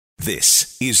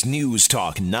This is News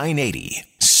Talk 980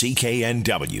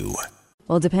 CKNW.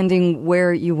 Well, depending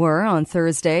where you were on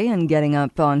Thursday and getting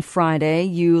up on Friday,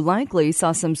 you likely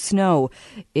saw some snow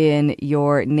in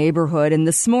your neighborhood. And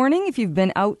this morning, if you've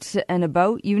been out and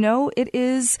about, you know it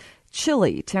is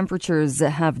chilly. Temperatures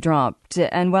have dropped.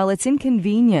 And while it's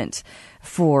inconvenient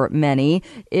for many,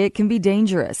 it can be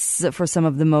dangerous for some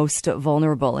of the most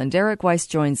vulnerable. And Derek Weiss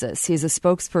joins us. He's a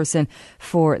spokesperson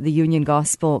for the Union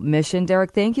Gospel Mission.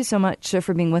 Derek, thank you so much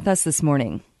for being with us this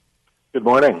morning. Good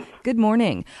morning. Good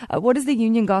morning. What is the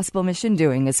Union Gospel Mission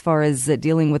doing as far as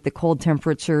dealing with the cold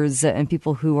temperatures and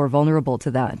people who are vulnerable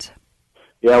to that?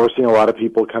 Yeah, we're seeing a lot of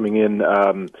people coming in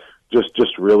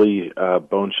just really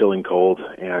bone-chilling cold,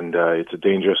 and it's a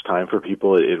dangerous time for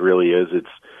people. It really is. It's,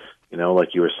 you know, like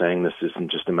you were saying, this isn't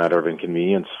just a matter of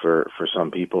inconvenience for some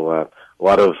people. A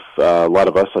lot of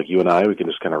us, like you and I, we can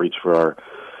just kind of reach for our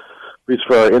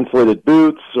insulated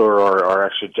boots or our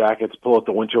extra jackets, pull out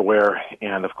the winter wear,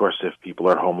 and of course, if people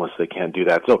are homeless, they can't do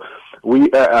that. So we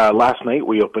last night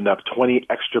we opened up 20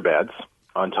 extra beds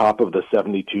on top of the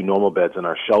 72 normal beds in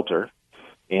our shelter,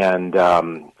 and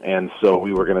so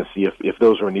we were going to see if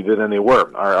those were needed, and they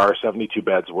were. Our 72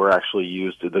 beds were actually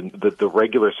used. The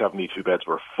regular 72 beds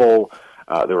were full.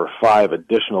 There were 5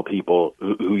 additional people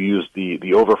who used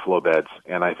the overflow beds,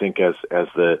 and I think as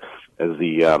the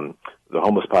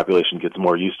homeless population gets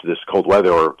more used to this cold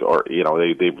weather, or you know,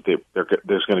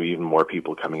 there's going to be even more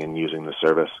people coming in using the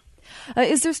service.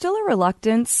 Is there still a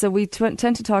reluctance? So we tend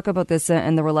to talk about this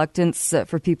and the reluctance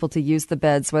for people to use the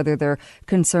beds, whether they're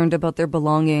concerned about their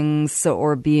belongings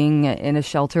or being in a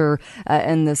shelter,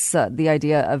 and the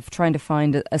idea of trying to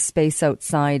find a space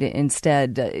outside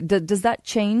instead. Does that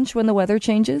change when the weather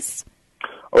changes?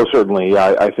 Oh, certainly.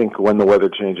 Yeah, I think when the weather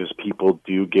changes, people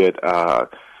do get.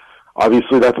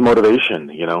 Obviously, that's motivation.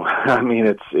 You know, I mean,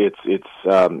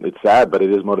 it's sad, but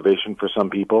it is motivation for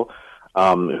some people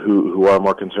who are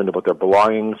more concerned about their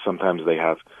belongings. Sometimes they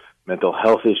have mental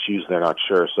health issues; they're not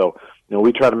sure. So, you know,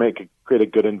 we try to create a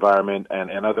good environment,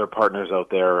 and other partners out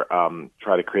there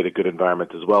try to create a good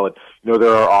environment as well. And you know,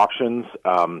 there are options.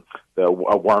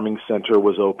 A warming center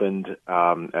was opened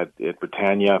at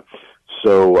Britannia,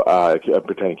 so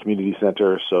Britannia Community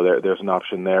Center. So there's an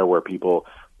option there where people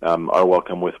are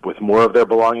welcome with more of their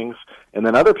belongings, and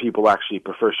then other people actually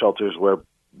prefer shelters where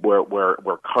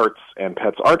carts and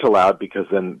pets aren't allowed, because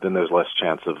then there's less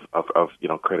chance of you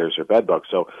know, critters or bed bugs.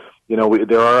 So, you know,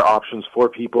 there are options for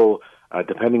people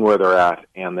depending where they're at,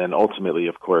 and then ultimately,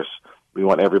 of course, we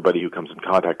want everybody who comes in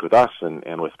contact with us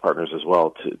and with partners as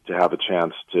well to have a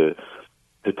chance to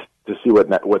see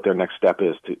what their next step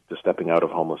is to stepping out of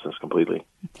homelessness completely.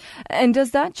 And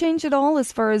does that change at all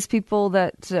as far as people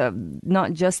that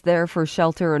not just there for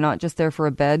shelter or not just there for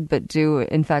a bed, but do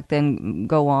in fact then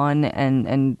go on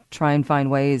and try and find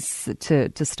ways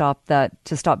to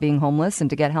stop being homeless and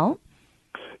to get help?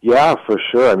 Yeah, for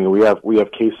sure. I mean, we have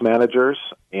case managers,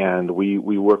 and we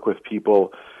work with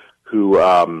people who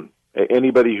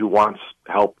anybody who wants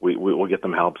help, we will get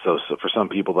them help. So for some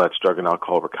people, that's drug and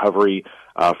alcohol recovery.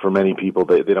 For many people,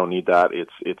 they don't need that.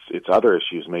 It's other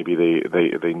issues. Maybe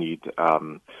they need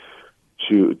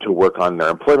to work on their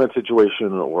employment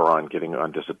situation or on getting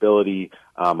on disability.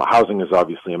 Housing is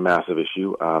obviously a massive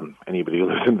issue. Anybody who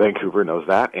lives in Vancouver knows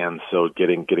that, and so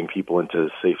getting people into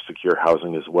safe, secure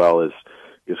housing as well is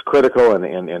critical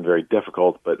and very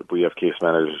difficult, but we have case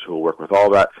managers who will work with all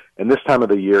that. And this time of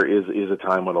the year is a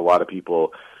time when a lot of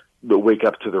people wake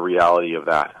up to the reality of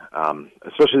that.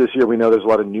 Especially this year, we know there's a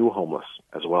lot of new homeless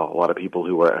as well, a lot of people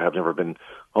who have never been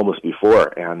homeless before,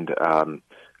 and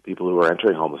people who are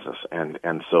entering homelessness.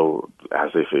 And so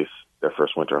as they face their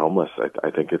first winter homeless,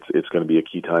 I think it's going to be a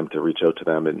key time to reach out to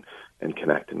them and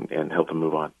connect and help them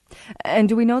move on. And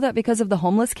do we know that because of the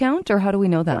homeless count, or how do we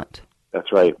know that?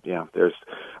 That's right. Yeah, there's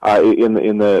in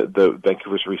the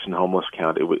Vancouver's recent homeless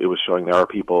count, it was showing there are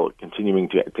people continuing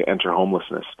to enter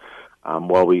homelessness,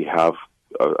 while we have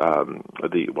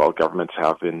while governments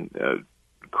have been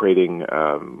creating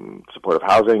supportive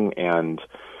housing and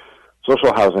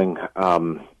social housing.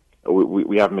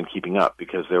 We haven't been keeping up,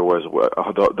 because there was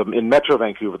in Metro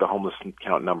Vancouver, the homeless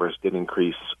count numbers did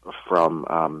increase from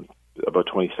about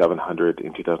 2,700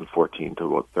 in 2014 to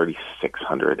about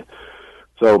 3,600.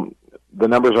 So the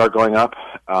numbers are going up,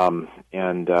 and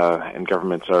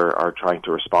governments are trying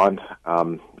to respond.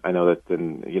 I know that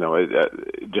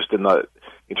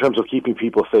in terms of keeping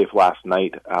people safe last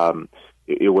night,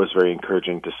 it was very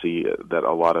encouraging to see that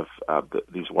a lot of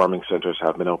these warming centers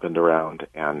have been opened around,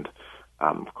 and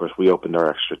of course we opened our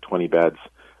extra 20 beds,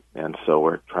 and so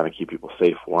we're trying to keep people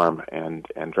safe, warm, and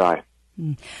dry.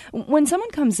 When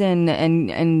someone comes in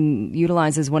and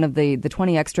utilizes one of the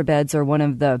 20 extra beds or one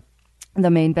of the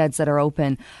main beds that are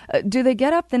open, do they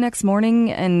get up the next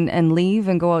morning and leave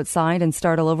and go outside and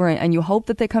start all over, and you hope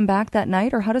that they come back that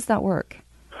night, or how does that work?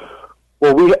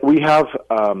 Well, we have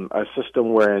a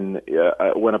system wherein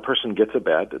when a person gets a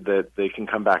bed, that they can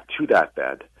come back to that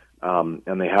bed,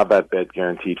 and they have that bed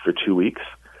guaranteed for 2 weeks.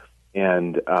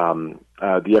 And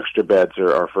the extra beds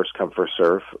are first come, first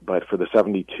serve. But for the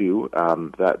 72,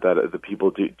 that the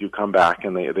people do come back,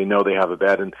 and they know they have a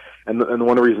bed. And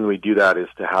one of the reasons we do that is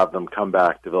to have them come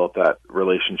back, develop that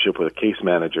relationship with a case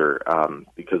manager,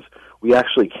 because we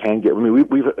actually can get. I mean,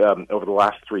 we've over the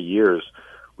last 3 years,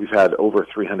 we've had over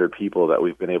 300 people that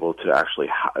we've been able to actually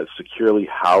securely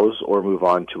house or move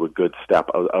on to a good step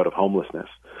out of homelessness.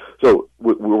 So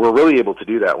we're really able to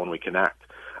do that when we connect.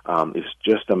 It's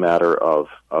just a matter of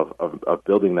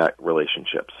building that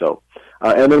relationship. So,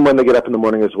 and then when they get up in the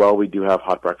morning as well, we do have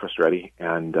hot breakfast ready.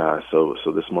 And so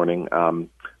this morning,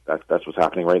 that's what's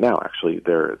happening right now. Actually,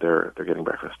 they're getting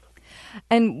breakfast.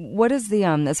 And what is the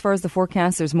as far as the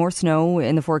forecast? There's more snow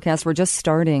in the forecast. We're just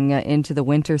starting into the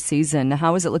winter season.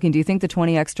 How is it looking? Do you think the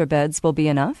 20 extra beds will be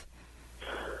enough?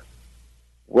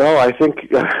 Well, I think,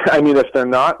 if they're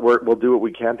not, we'll do what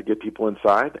we can to get people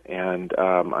inside, and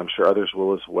I'm sure others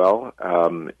will as well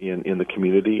in the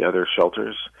community, other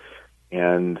shelters.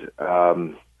 And,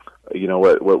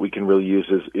 what we can really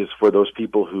use is for those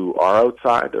people who are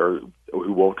outside or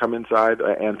who won't come inside,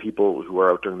 and people who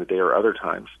are out during the day or other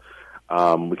times.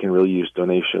 We can really use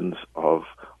donations of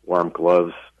warm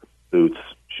gloves, boots,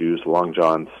 shoes, long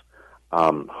johns,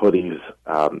 hoodies,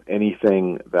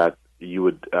 anything that you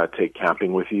would take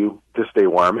camping with you to stay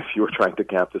warm if you were trying to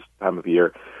camp this time of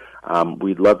year.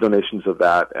 We'd love donations of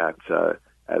that at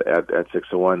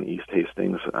 601 East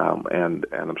Hastings, and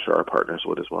I'm sure our partners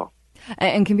would as well.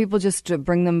 And can people just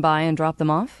bring them by and drop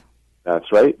them off?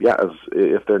 That's right. Yeah,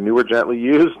 if they're new or gently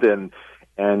used, and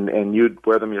you'd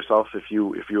wear them yourself if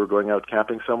you were going out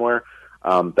camping somewhere.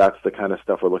 That's the kind of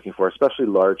stuff we're looking for, especially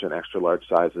large and extra large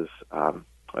sizes.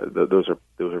 Those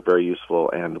are very useful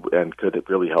and could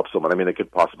really help someone. I mean, it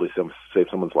could possibly save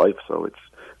someone's life, so it's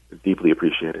deeply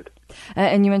appreciated.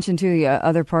 And you mentioned, too,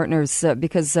 other partners,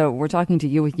 because we're talking to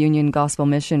you with Union Gospel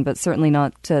Mission, but certainly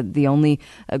not the only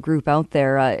group out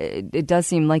there. It does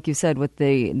seem, like you said, with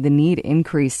the need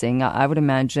increasing, I would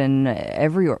imagine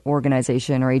every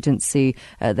organization or agency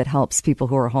that helps people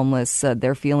who are homeless,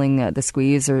 they're feeling the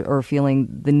squeeze or feeling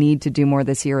the need to do more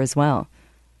this year as well.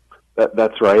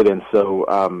 That's right, and so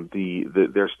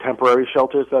there's temporary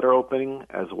shelters that are opening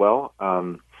as well,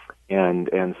 and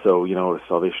so the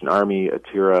Salvation Army,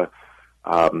 Atira,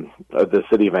 the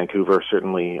City of Vancouver,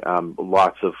 certainly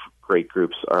lots of great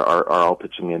groups are all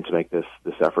pitching in to make this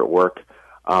effort work.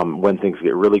 When things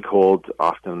get really cold,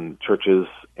 often churches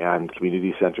and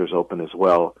community centers open as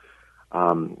well,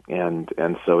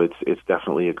 and so it's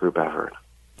definitely a group effort.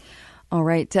 All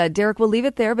right, Derek, we'll leave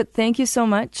it there, but thank you so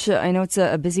much. I know it's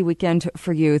a busy weekend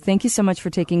for you. Thank you so much for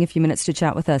taking a few minutes to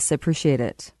chat with us. I appreciate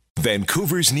it.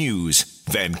 Vancouver's News,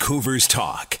 Vancouver's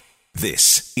Talk.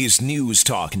 This is News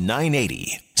Talk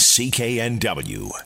 980, CKNW.